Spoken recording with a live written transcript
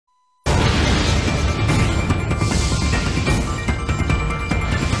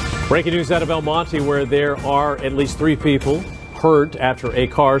Breaking news out of El Monte, where there are at least 3 people hurt after a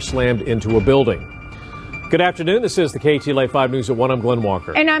car slammed into a building. Good afternoon. This is the KTLA 5 News at 1. I'm Glenn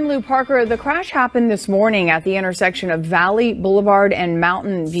Walker. And I'm Lou Parker. The crash happened this morning at the intersection of Valley Boulevard and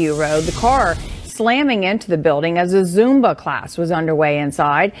Mountain View Road. The car slamming into the building as a Zumba class was underway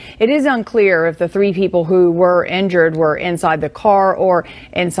inside. It is unclear if the 3 people who were injured were inside the car or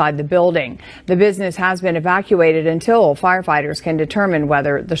inside the building. The business has been evacuated until firefighters can determine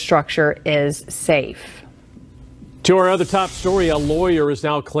whether the structure is safe. To our other top story, a lawyer is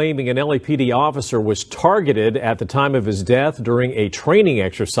now claiming an LAPD officer was targeted at the time of his death during a training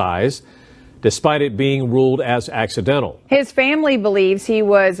exercise, despite it being ruled as accidental. His family believes he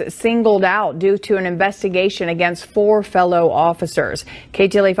was singled out due to an investigation against 4 fellow officers.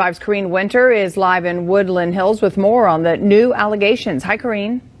 KTLA 5's Corrine Winter is live in Woodland Hills with more on the new allegations. Hi,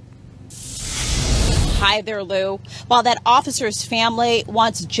 Corrine. Hi there, Lou. While that officer's family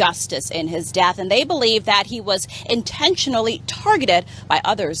wants justice in his death, and they believe that he was intentionally targeted by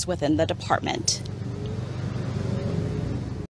others within the department.